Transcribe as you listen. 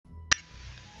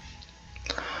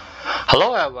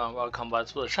Hello everyone, welcome back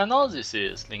to the channel. This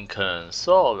is Lincoln.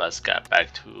 So let's get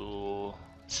back to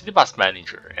City Bus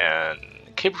Manager and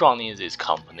keep running this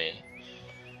company.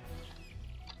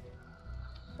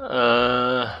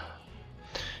 Yeah,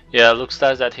 looks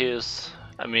like that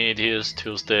it is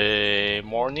Tuesday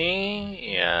morning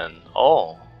and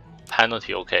oh,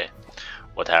 penalty, okay,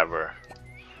 whatever.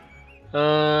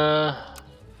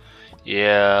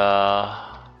 Yeah.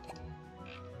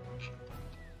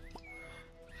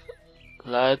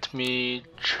 Let me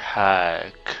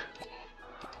check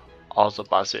all the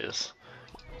buses.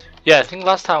 Yeah, I think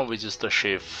last time we just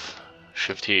shifted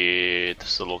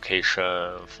the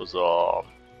location for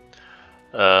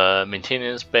the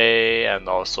maintenance bay and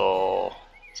also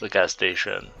the gas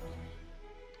station.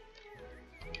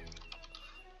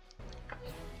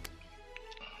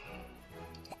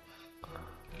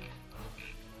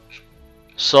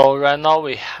 So right now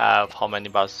we have how many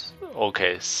bus?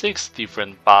 Okay, 6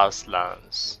 different bus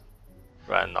lines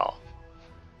right now.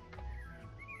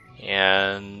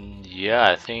 And yeah,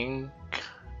 I think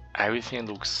everything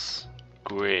looks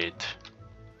great.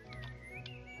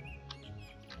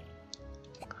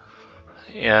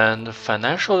 And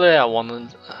financially, I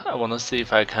wanna see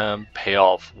if I can pay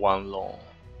off one loan.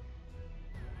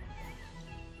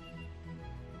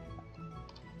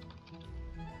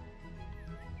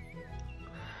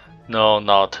 No,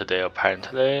 not today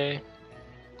apparently.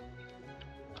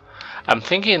 I'm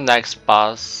thinking next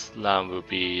bus line will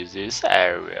be this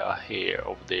area here,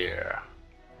 over there.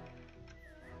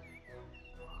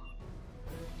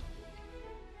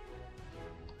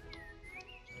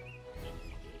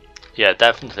 Yeah,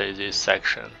 definitely this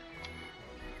section.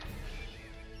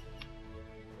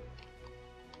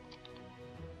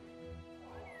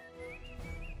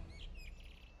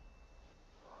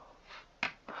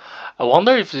 I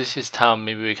wonder if this is time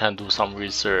maybe we can do some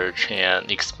research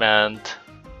and expand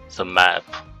the map.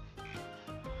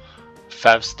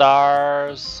 5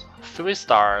 stars, 3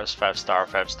 stars, 5 star,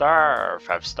 5 star,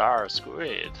 5 stars,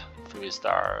 great. 3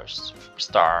 stars, 4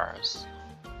 stars.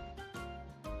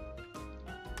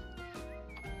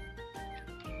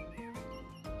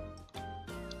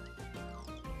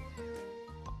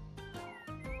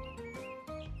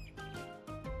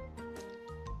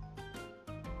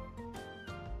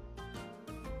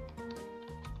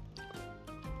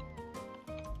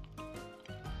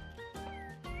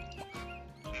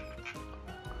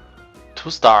 Two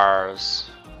stars.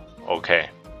 Okay.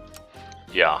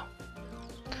 Yeah.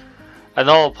 I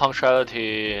know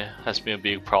punctuality has been a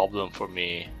big problem for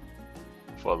me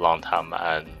for a long time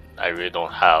and I really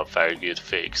don't have very good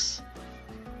fix.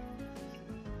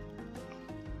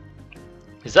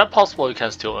 Is that possible you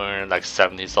can still earn like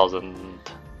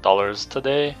 $70,000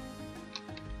 today?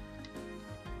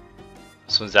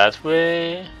 So that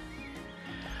way,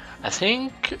 I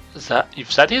think that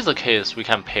if that is the case, we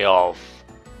can pay off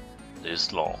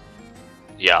this loan.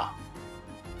 Yeah.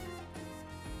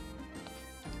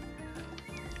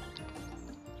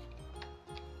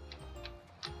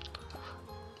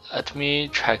 Let me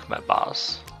check my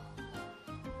bus.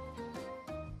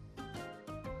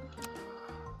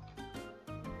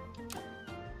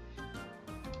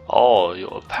 Oh, you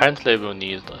apparently will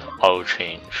need oil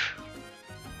change.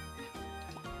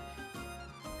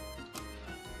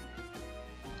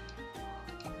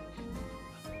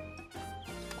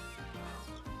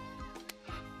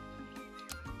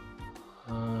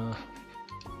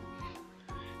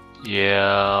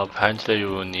 Yeah, apparently you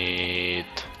will need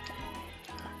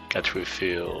get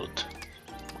refilled.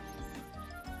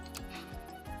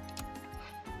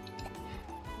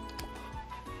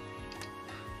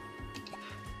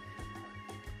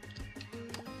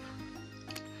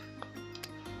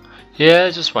 Yeah,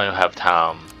 just when you have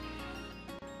time.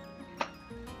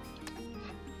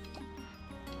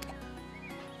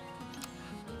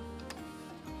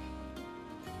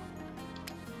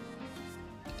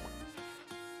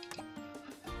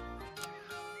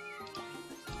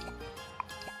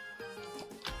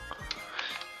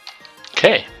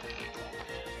 Okay.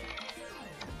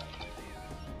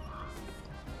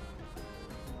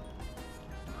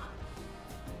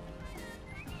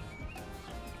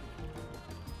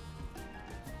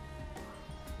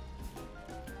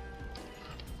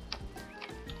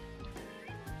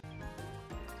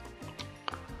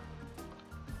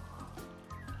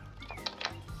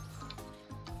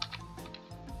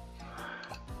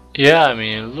 Yeah, I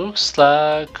mean, it looks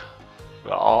like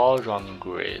we're all running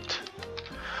great.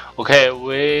 Okay,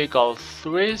 we got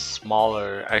 3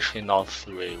 smaller, actually not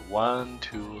 3, 1,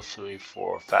 2, 3,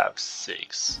 4, 5,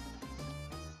 6.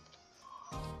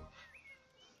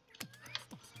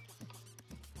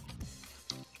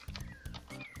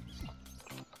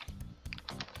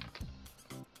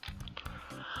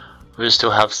 We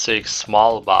still have 6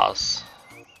 small bus.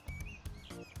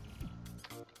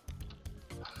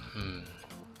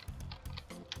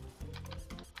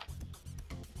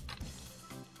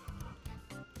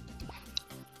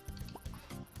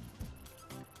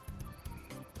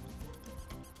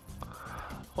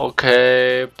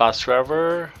 Okay, bus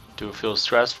driver, do you feel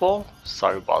stressful?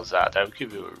 Sorry about that, I'll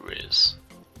give you a raise.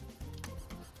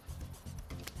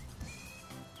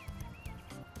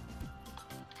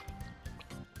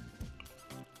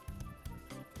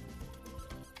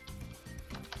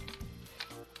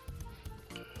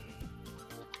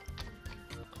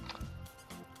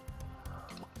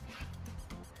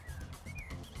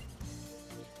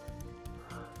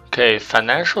 Okay,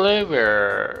 financially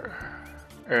we're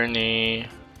earning,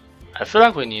 I feel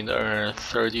like we need to earn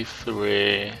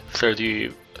 33, 30,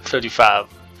 35,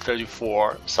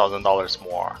 $34,000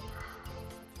 more.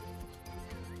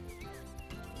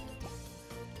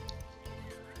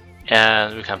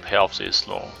 And we can pay off this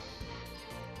loan.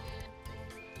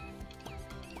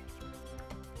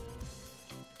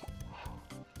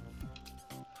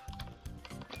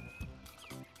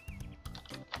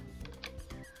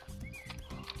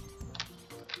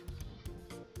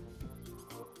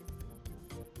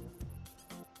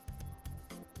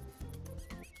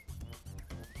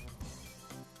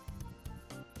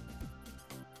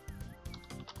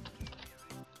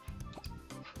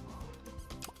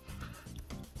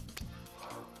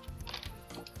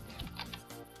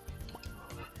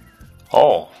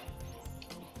 Oh.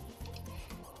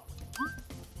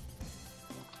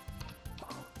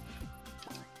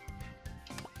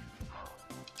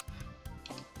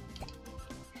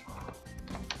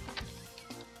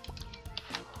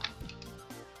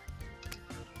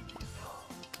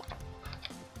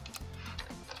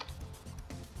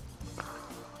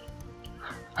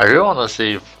 I really want to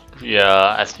see if,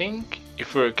 yeah, I think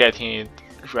if we're getting it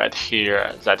right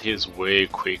here, that is way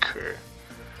quicker.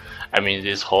 I mean,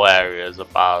 this whole area is a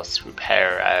bus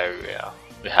repair area.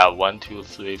 We have 1, 2,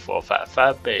 3, 4,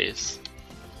 5 bays.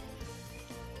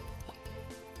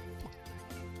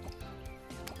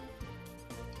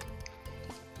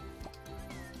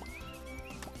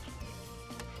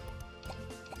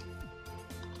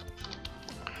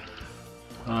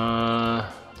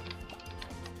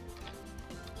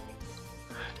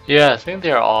 Yeah, I think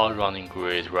they're all running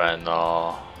great right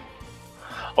now.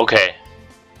 Okay.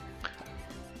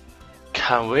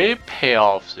 Can we pay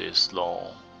off this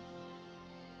loan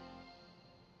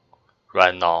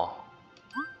right now?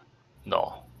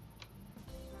 No.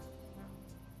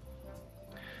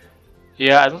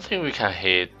 Yeah, I don't think we can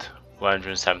hit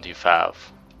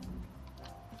 175,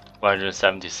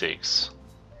 176.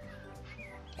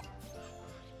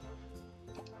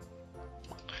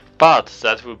 But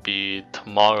that will be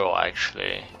tomorrow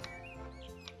actually.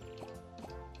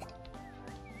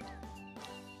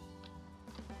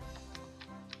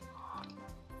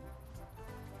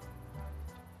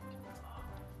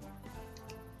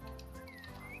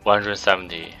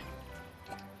 $170.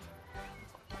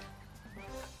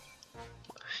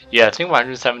 Yeah, I think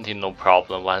 170 no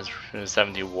problem.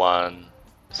 171,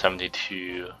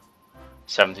 72,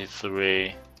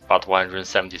 73, but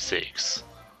 176.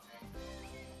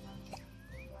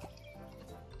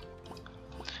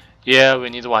 Yeah, we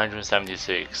need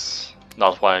 176,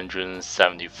 not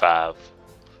 175.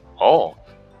 Oh.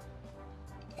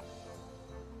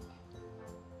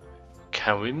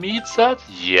 Can we meet that?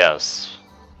 Yes.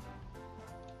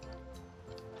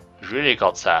 Really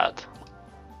got that.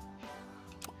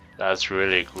 That's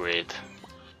really great.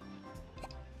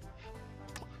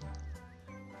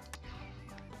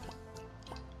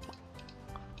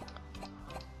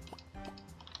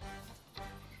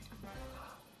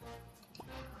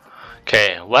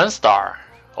 Okay, 1 star.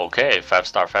 Okay, 5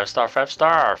 star, 5 star, 5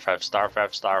 star, 5 star,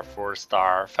 5 star, 4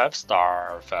 star, 5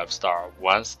 star, 5 star,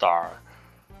 1 star.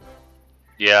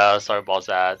 Yeah, sorry about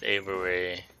that,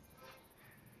 Avery.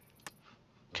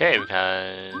 Okay, we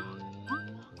can.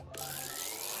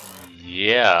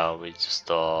 Yeah, we just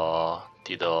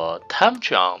did a time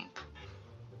jump.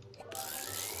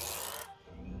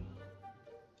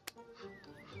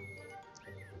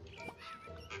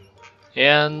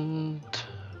 And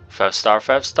 5 star,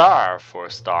 5 star, 4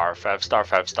 star, 5 star,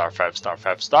 5 star, 5 star,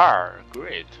 5 star.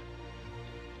 Great.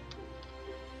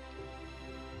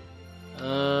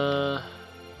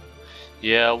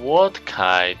 Yeah, what can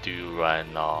I do right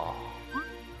now?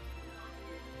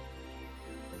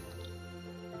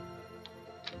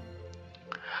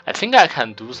 I think I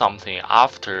can do something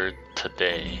after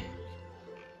today.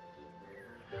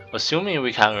 Assuming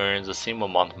we can earn the same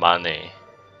amount of money.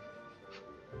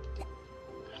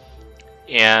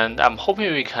 And I'm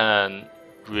hoping we can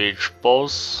reach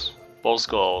both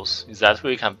goals. Is that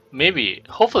we can maybe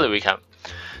hopefully we can.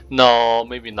 No,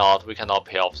 maybe not. We cannot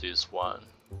pay off this one.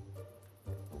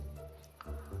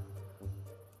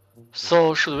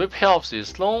 So should we pay off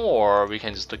this loan or we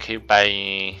can just keep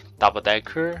buying double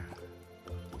decker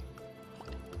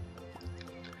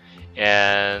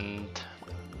and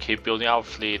keep building our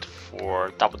fleet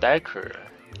for double decker,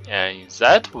 and in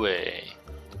that way,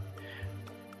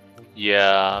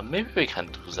 yeah, maybe we can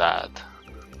do that.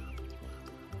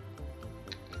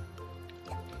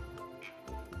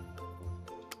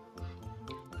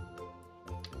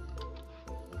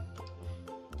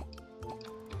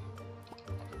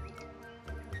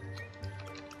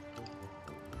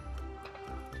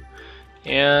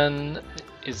 And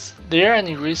is there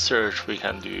any research we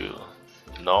can do?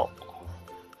 No.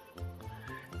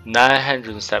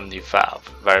 975,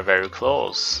 very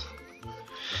close.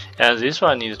 And this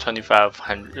one needs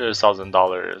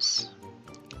 $25,000.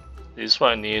 This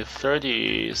one needs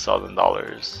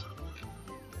 $30,000.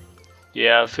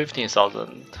 Yeah,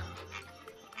 15,000.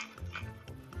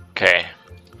 Okay.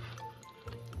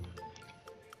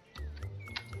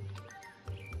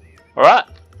 Alright.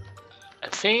 I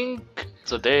think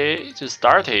the day just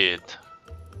started.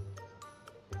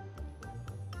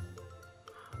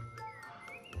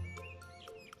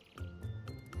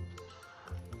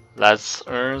 Let's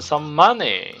earn some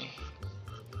money.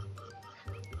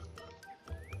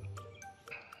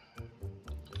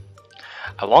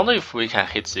 I wonder if we can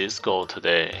hit this goal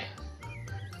today.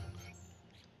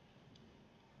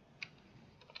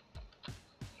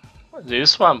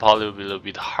 This one probably will be a little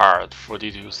bit hard,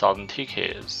 42,000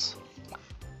 tickets.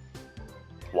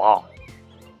 Wow.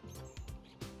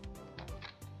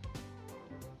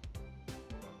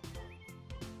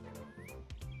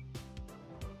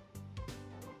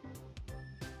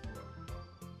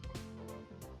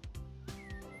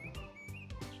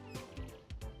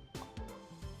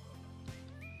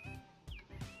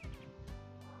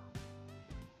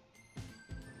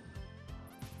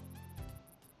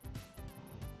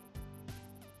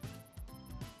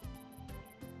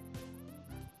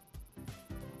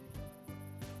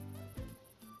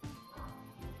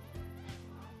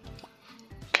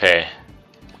 Okay.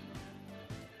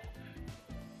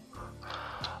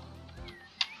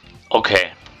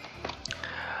 Okay.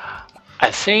 I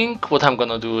think what I'm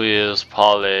gonna do is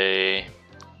probably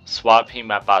swapping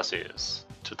my buses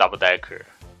to double decker.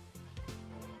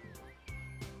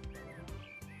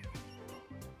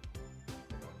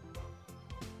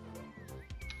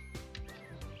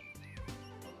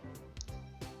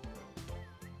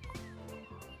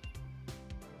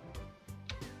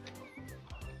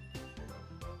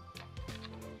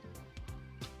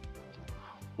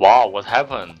 Wow, what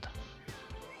happened?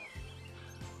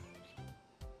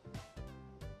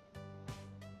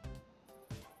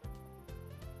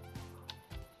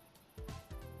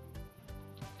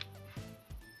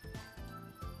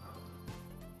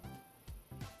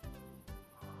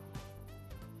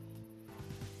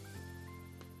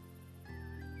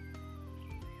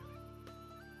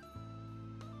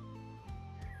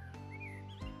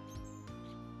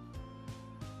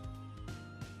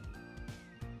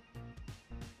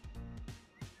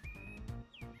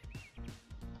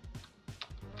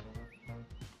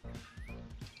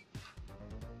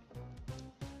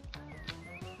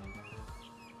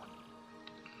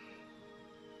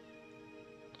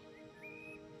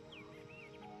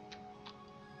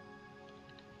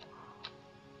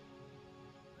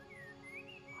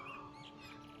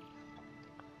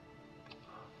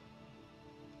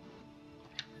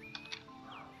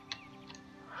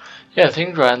 Yeah, I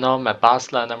think right now my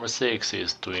bus line number 6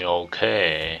 is doing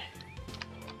okay.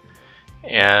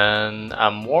 And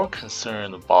I'm more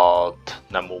concerned about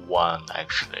number 1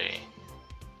 actually.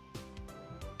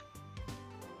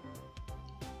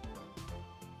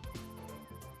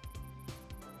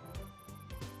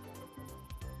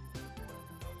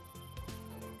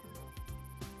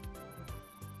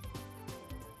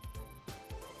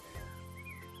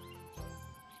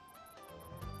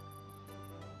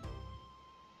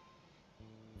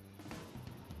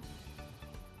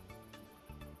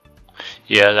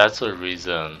 Yeah, that's the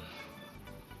reason.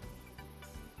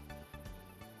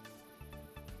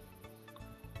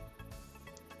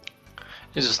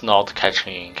 It's just not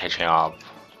catching up.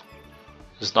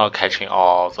 It's not catching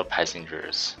all the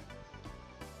passengers.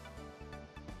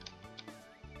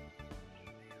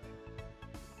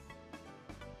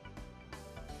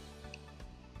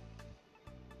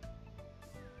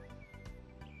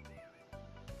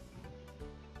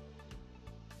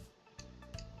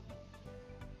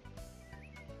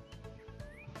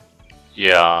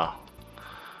 Yeah,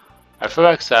 I feel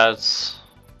like that's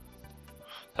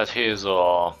That is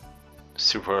a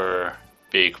super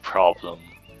big problem.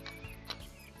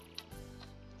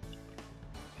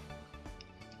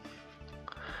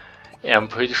 Yeah, I'm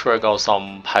pretty sure I got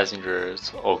some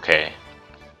passengers. Okay,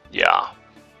 yeah.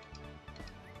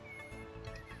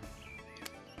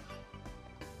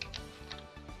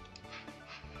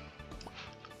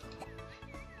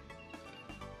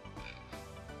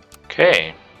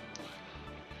 Okay.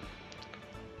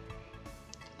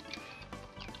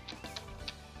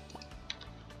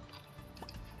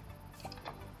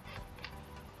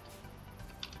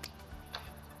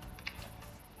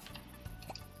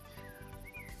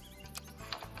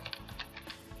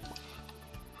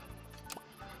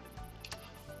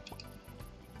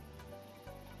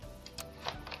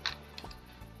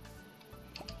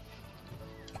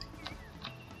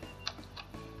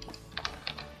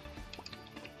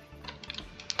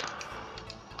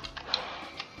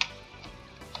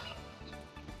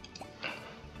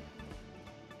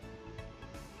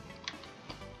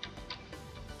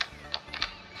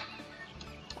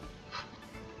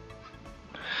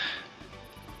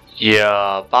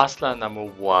 Yeah, bus line number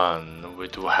 1, we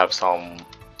do have some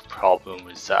problem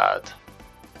with that.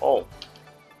 Oh.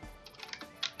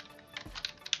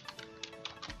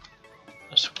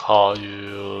 Let's call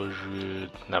you route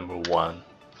number 1.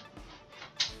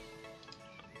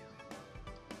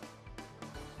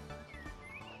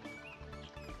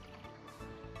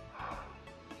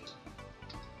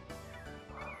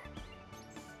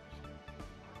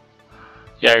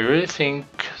 Yeah, I really think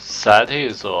that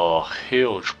is a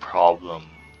huge problem.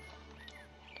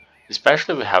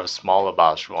 Especially we have smaller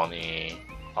bus running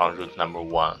on route number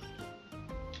 1.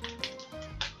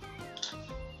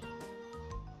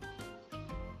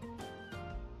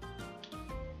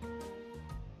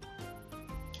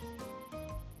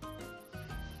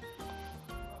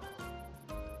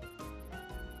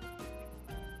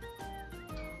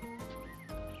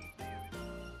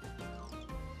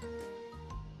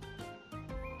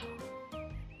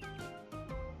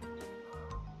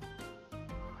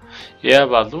 Yeah,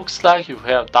 but looks like if we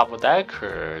have double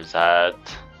decker, that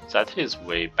is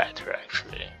way better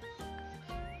actually.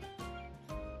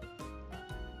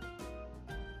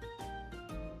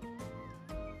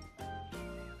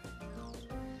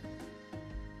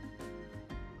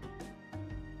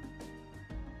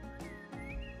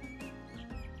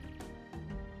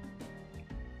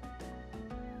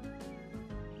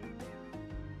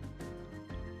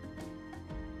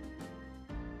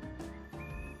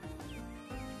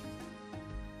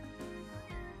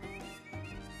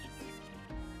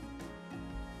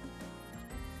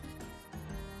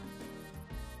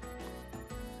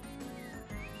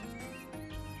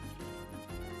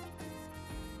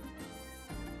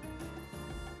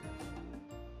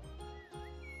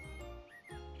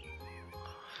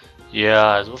 Yeah,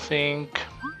 I do think.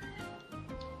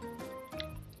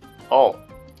 Oh,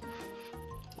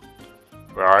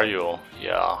 where are you?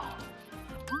 Yeah.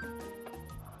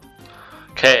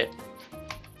 Okay,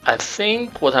 I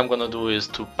think what I'm gonna do is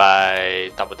to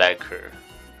buy double decker.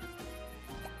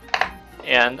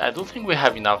 And I don't think we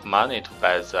have enough money to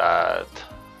buy that.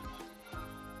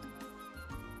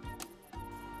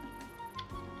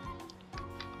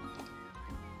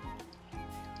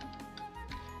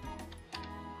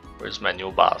 Where's my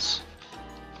new bus?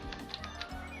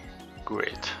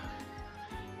 Great.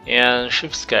 And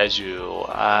shift schedule,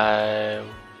 I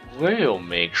will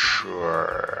make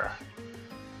sure.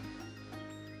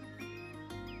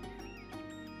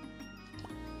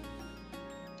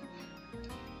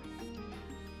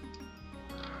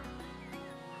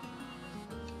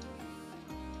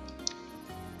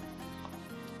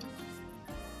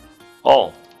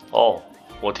 Oh,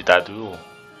 what did I do?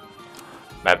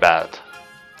 My bad.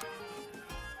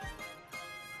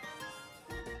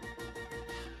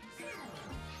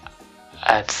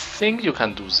 I think you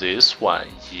can do this one,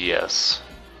 yes.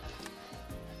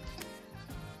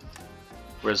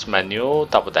 Where's my new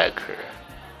double decker?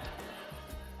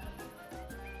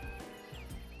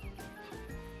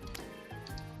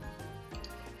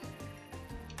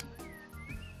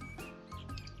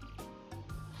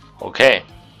 Okay.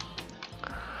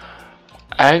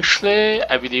 Actually,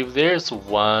 I believe there's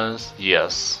one,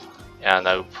 yes. And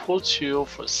I'll put you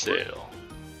for sale.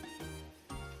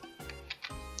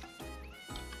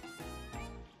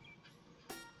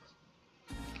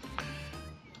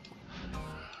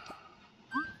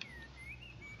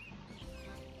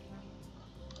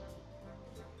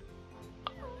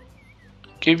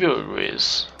 Give you a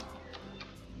raise.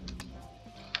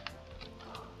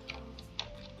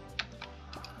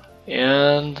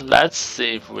 And let's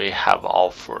see if we have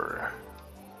offer.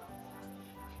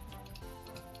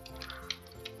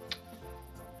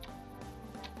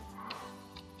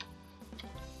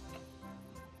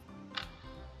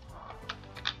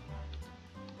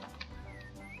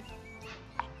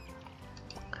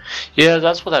 Yeah,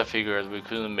 that's what I figured. We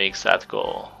couldn't make that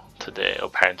goal today,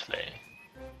 apparently.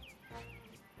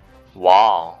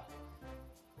 Wow.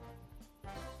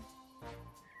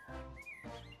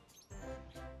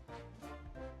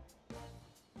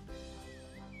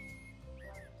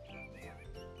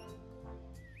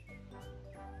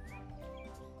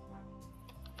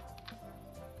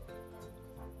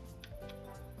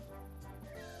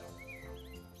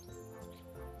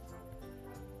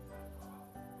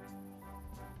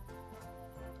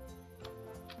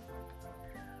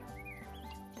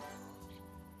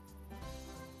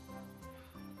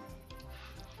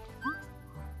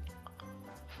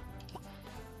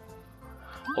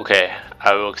 Okay,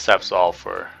 I will accept the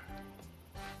offer.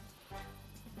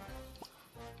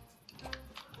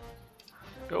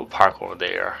 We'll park over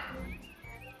there.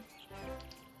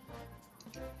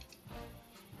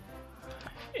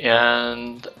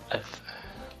 And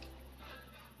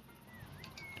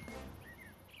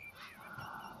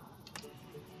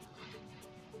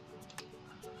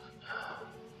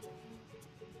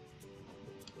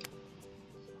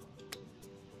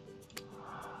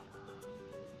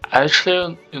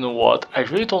actually, you know what? I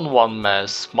really don't want my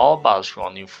small bus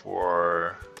running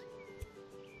for.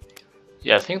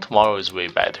 Yeah, I think tomorrow is way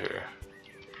better.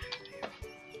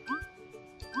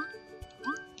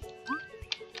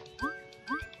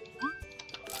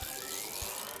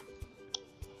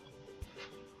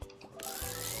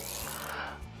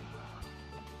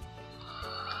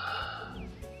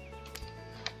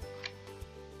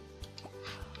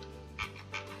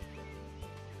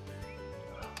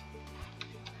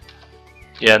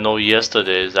 Yeah, no,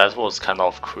 yesterday that was kind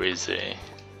of crazy.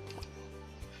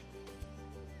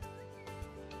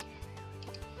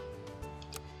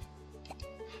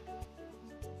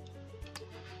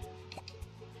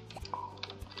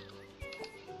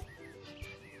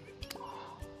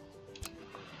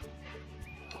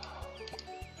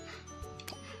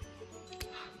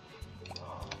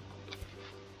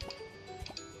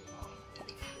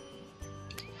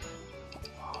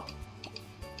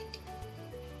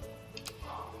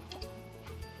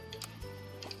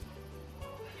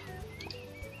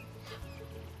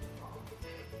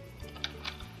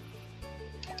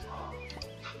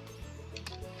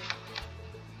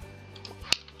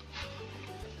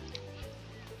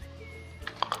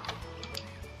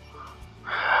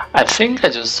 I think I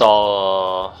just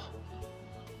saw a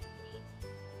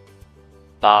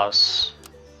bus.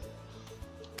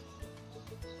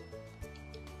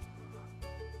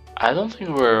 I don't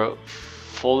think we're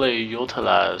fully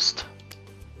utilized.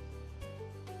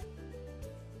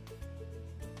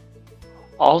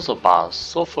 Also bus.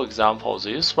 So for example,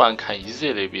 this one can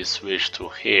easily be switched to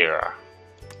here.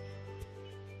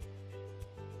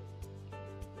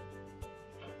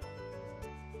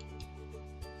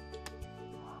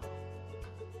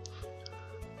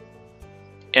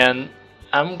 And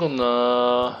I'm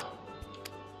gonna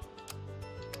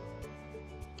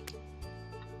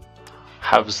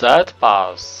have that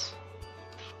bus.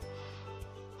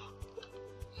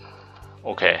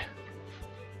 Okay.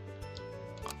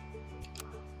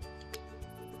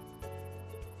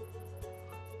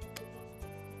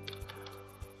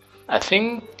 I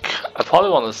think I probably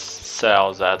want to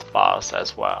sell that bus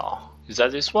as well. Is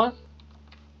that this one?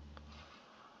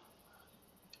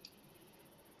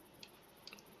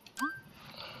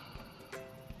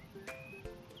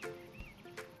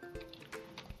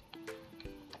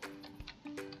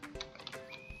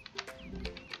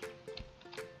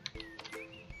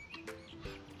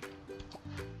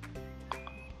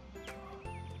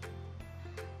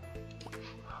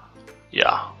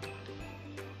 Yeah.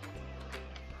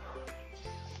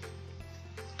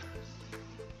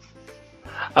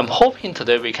 I'm hoping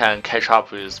today we can catch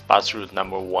up with bus route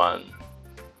number 1.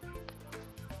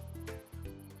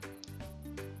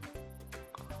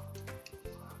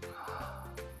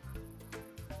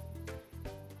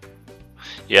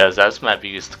 Yeah, that's my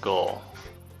biggest goal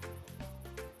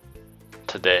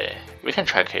today. We can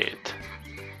track it.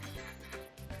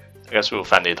 I guess we'll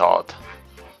find it out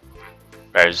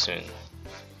very soon.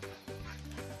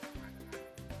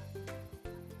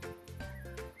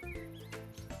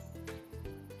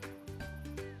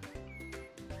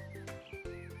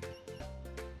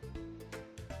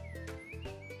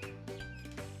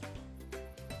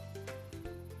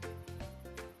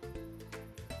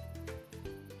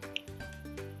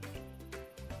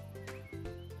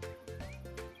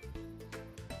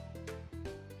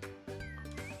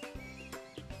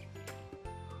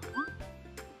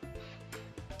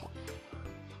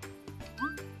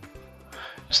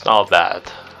 It's not bad.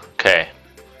 Okay.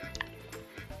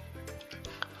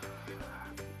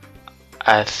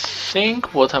 I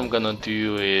think what I'm gonna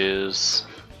do is,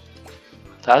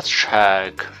 let's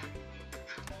check.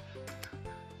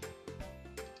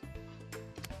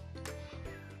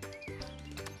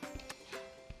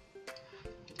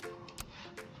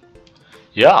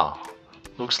 Yeah,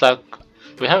 looks like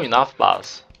we have enough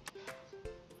bus.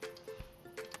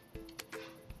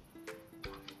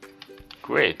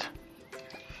 Great.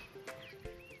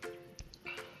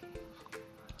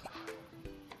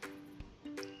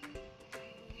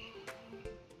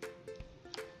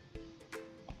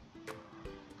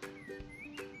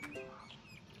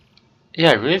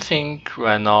 Yeah, I really think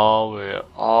right now we're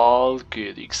all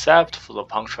good except for the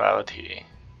punctuality.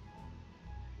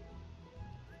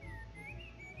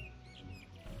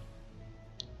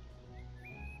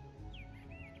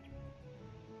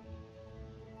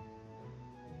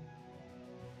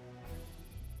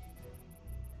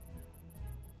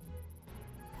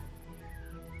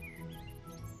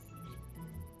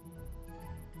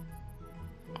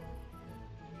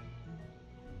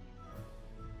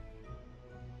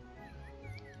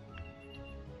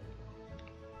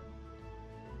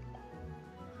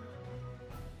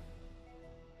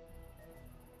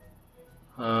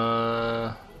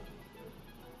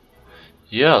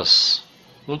 Yes,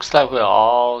 looks like we're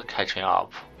all catching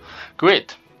up.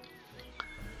 Great.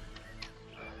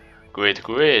 Great.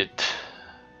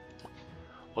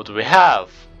 What do we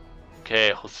have?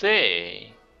 Okay,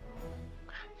 Jose.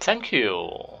 Thank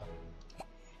you.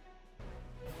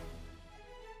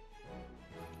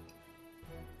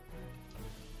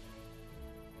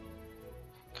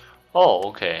 Oh,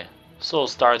 okay. So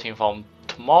starting from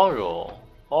tomorrow.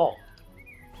 Oh.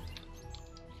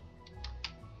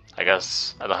 I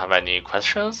guess I don't have any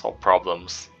questions or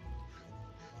problems.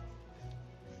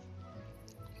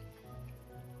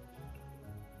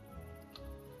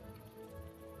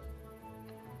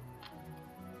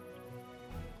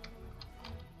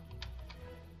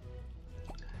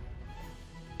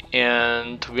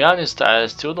 And to be honest, I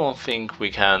still don't think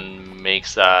we can make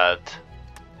that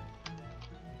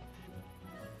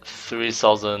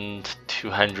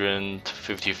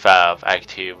 3,255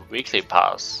 active weekly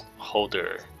pass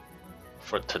holder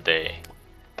for today.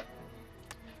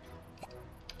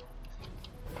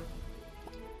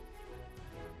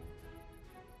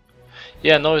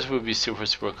 Yeah, I know it will be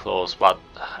super close, but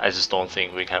I just don't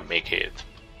think we can make it.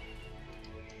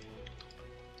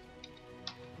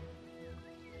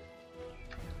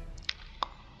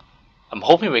 I'm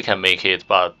hoping we can make it,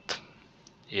 but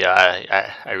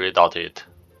yeah, I really doubt it.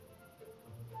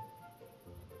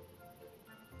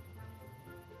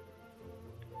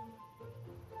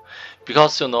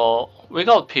 Because you know, we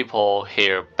got people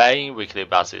here buying weekly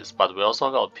buses, but we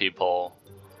also got people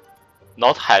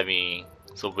not having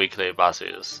the weekly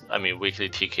buses, I mean weekly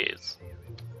tickets.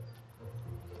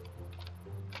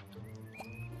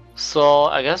 So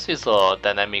I guess it's a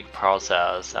dynamic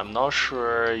process. I'm not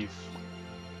sure if,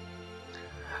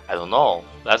 I don't know,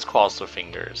 let's cross the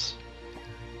fingers.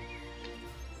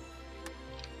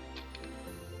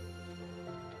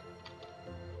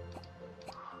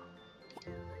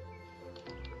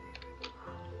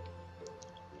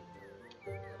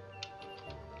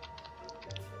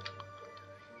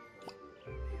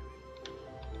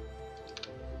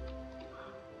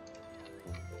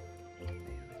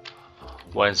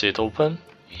 When is it open?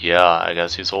 Yeah, I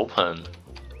guess it's open.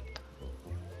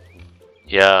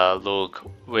 Yeah, look,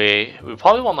 we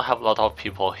probably want to have a lot of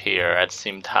people here at the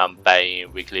same time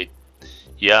buying weekly.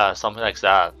 Yeah, something like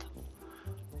that.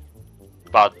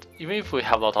 But even if we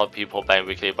have a lot of people buying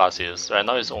weekly buses, right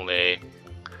now it's only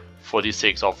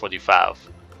 46 or 45.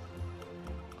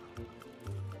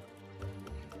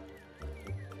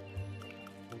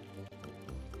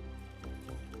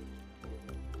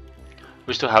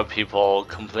 We still have people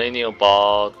complaining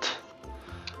about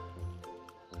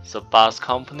the bus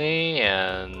company,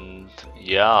 and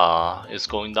yeah, it's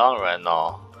going down right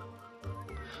now.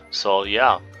 So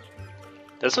yeah,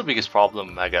 that's the biggest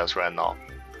problem I guess right now.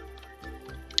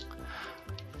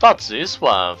 But this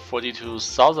one,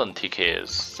 42,000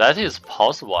 tickets, that is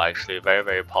possible actually,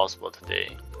 very possible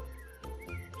today.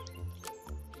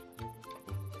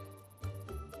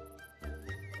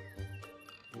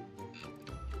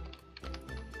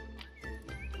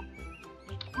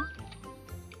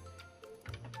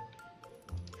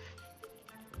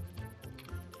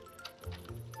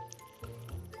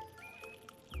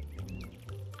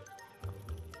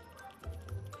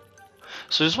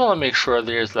 So just want to make sure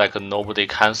there's like nobody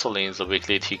canceling the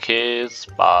weekly tickets,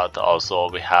 but also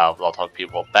we have a lot of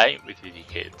people buying weekly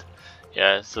ticket.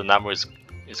 Yeah, the number is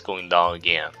going down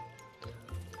again.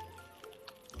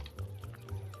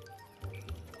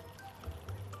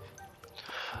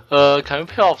 Can you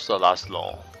pay off the last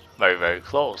loan? Very, very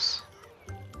close.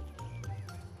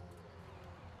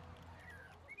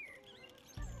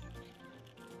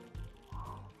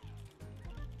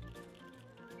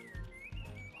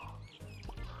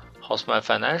 How's my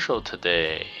financial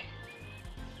today?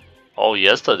 Oh,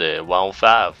 yesterday,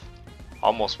 105.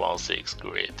 Almost 106,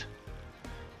 great.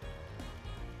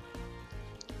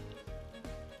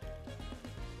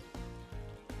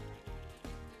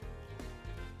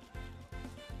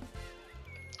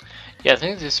 Yeah, I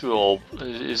think this will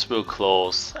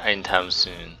close anytime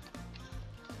soon.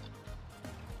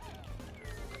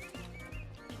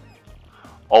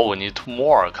 Oh, we need 2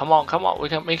 more. Come on, come on. We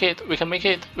can make it. We can make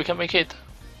it. We can make it.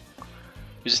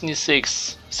 We just need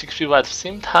 6 people at the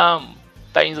same time.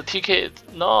 Buying the ticket.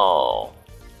 No.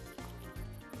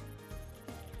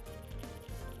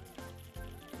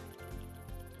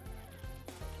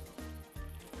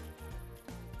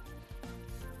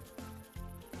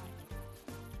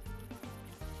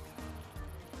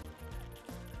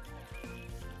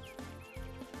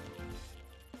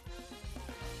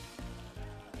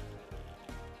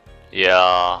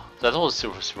 Yeah, that was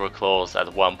super close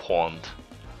at one point.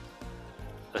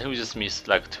 I think we just missed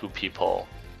like 2 people.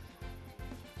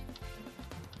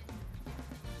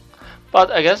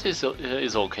 But I guess it's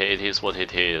okay, it is what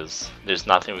it is. There's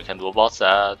nothing we can do about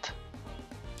that.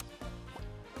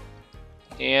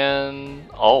 And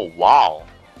oh wow.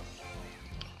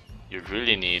 You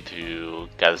really need to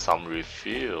get some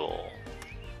refuel.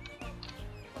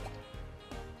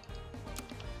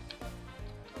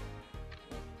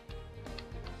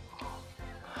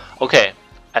 Okay,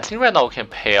 I think right now we can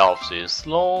pay off this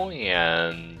loan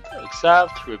and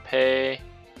accept, repay.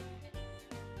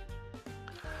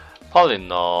 Probably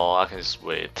no, I can just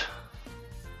wait.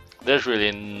 There's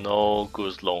really no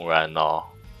good loan right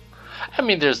now. I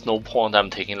mean, there's no point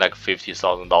I'm taking like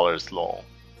 $50,000 loan.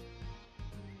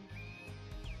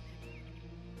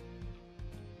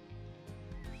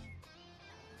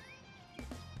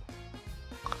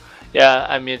 Yeah,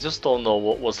 I mean, I just don't know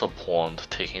what's the point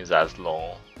taking that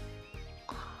loan.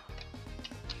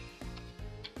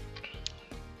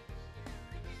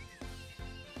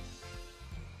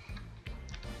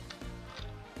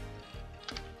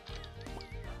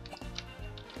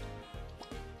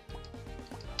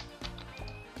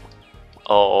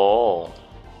 Oh,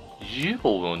 you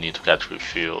will need to get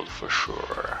refilled for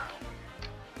sure.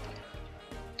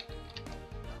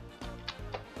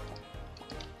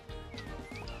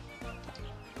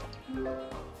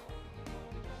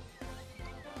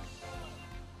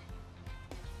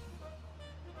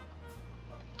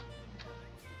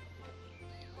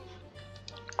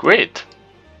 Great.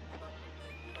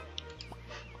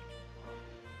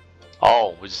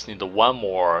 Oh, we just need 1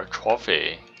 more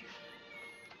trophy.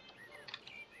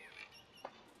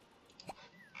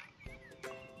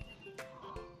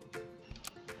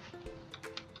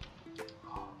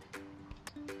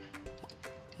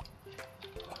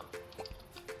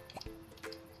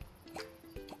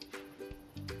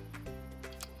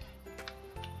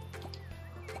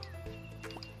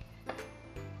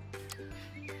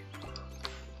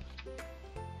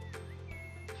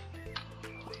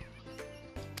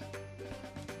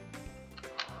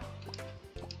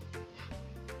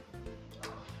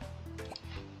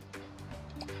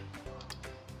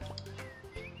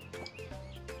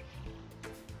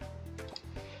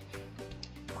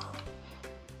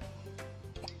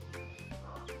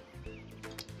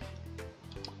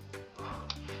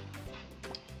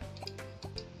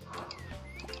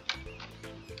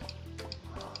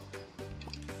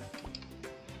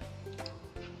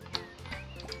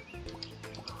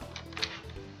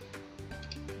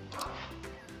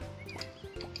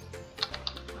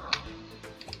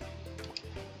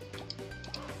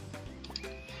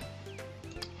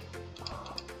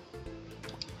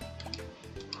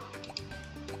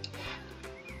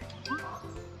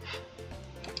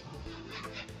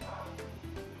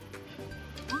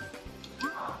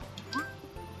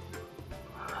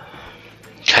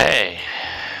 Okay.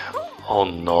 Oh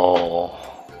no.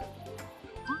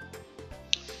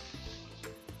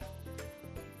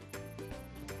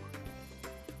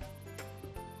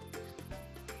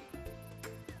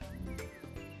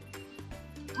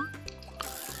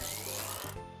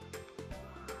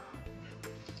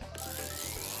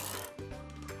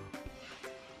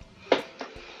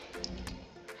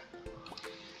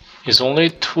 It's only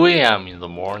 2 AM in the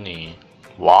morning.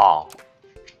 Wow.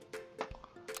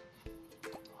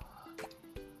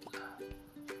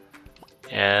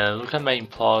 And look at my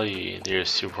employee, they're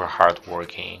super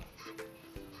hardworking.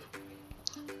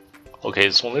 Okay,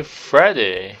 it's only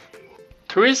Friday.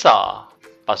 Teresa,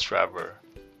 bus driver.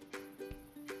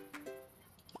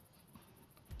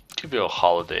 give you a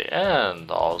holiday,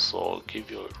 and also give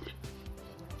you a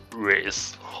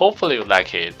race. Hopefully you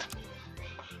like it.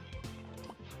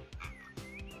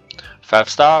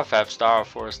 5-star, 5-star,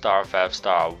 4-star,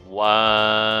 5-star,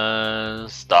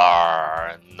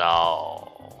 1-star.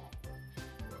 No.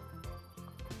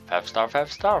 5-star,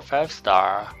 5-star,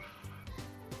 5-star.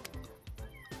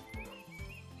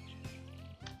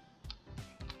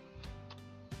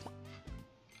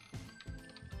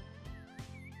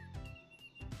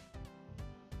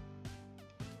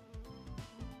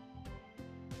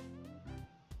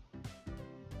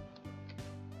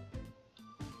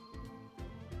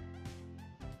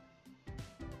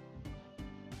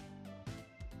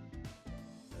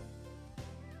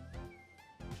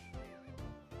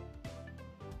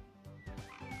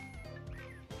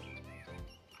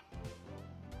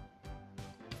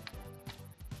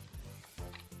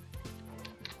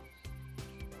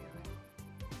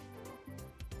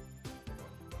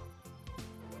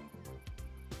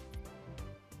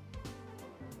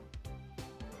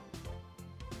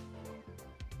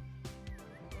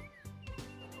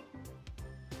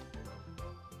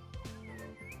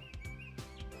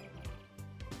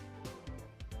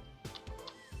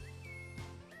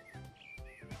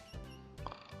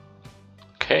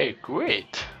 Okay,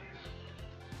 great.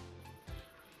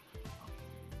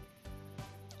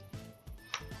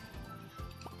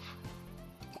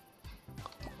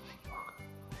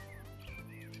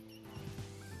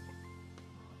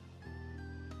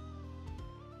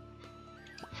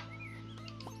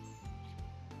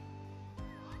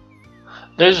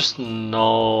 There's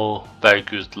no very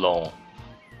good loan.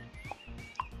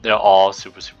 They're all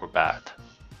super bad.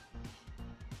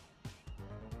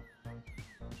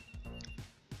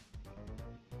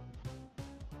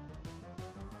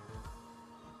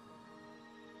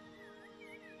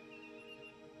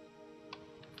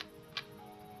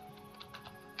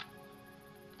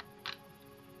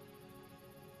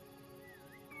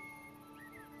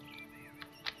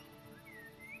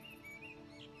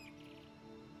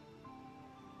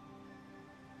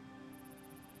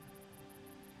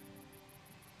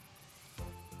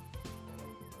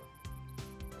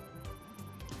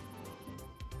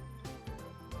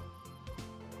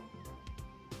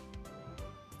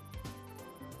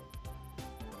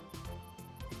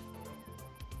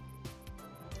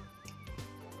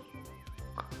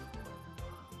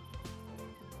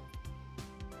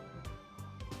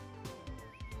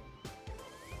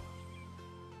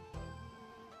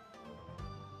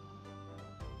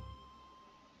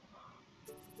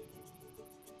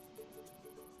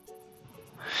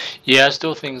 Yeah, I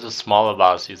still think the smaller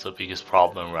bus is the biggest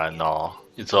problem right now.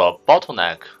 It's a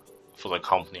bottleneck for the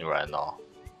company right now.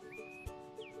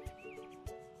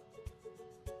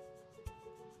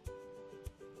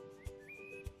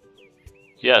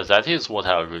 Yeah, that is what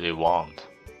I really want.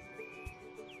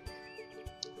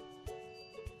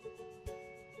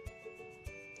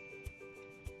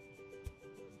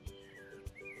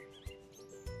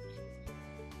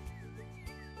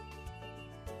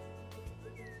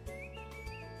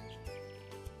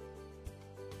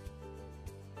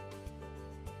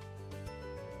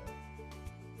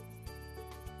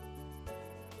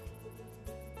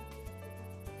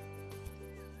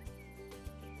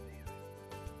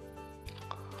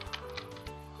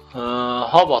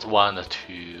 How about 1 or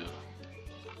 2?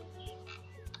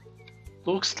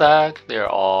 Looks like they're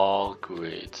all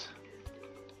great.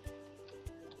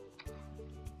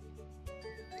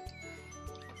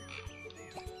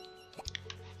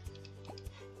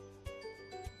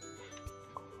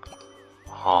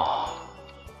 Oh,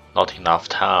 not enough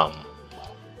time.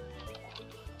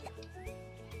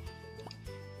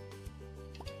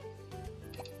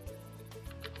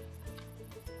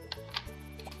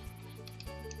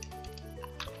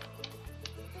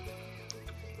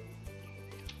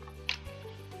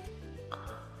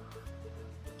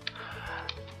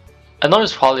 I know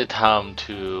it's probably time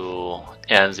to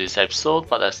end this episode,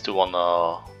 but I still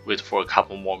wanna wait for a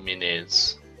couple more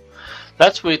minutes.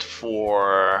 Let's wait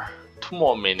for 2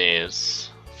 more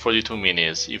minutes, 42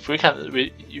 minutes. If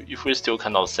we still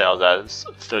cannot sell that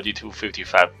 30 to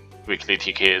 55 weekly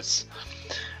tickets,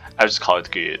 I just call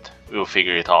it good. We'll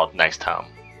figure it out next time.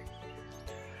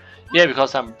 Yeah,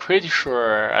 because I'm pretty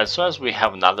sure as soon as we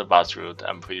have another bus route,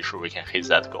 I'm pretty sure we can hit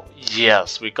that goal.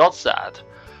 Yes, we got that.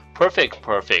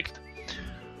 Perfect.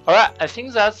 Alright, I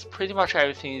think that's pretty much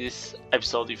everything in this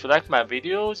episode. If you like my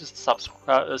video, just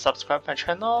subscribe my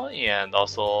channel and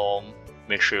also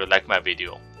make sure you like my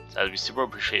video. That would be super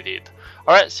appreciated.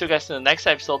 Alright, see you guys in the next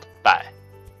episode. Bye.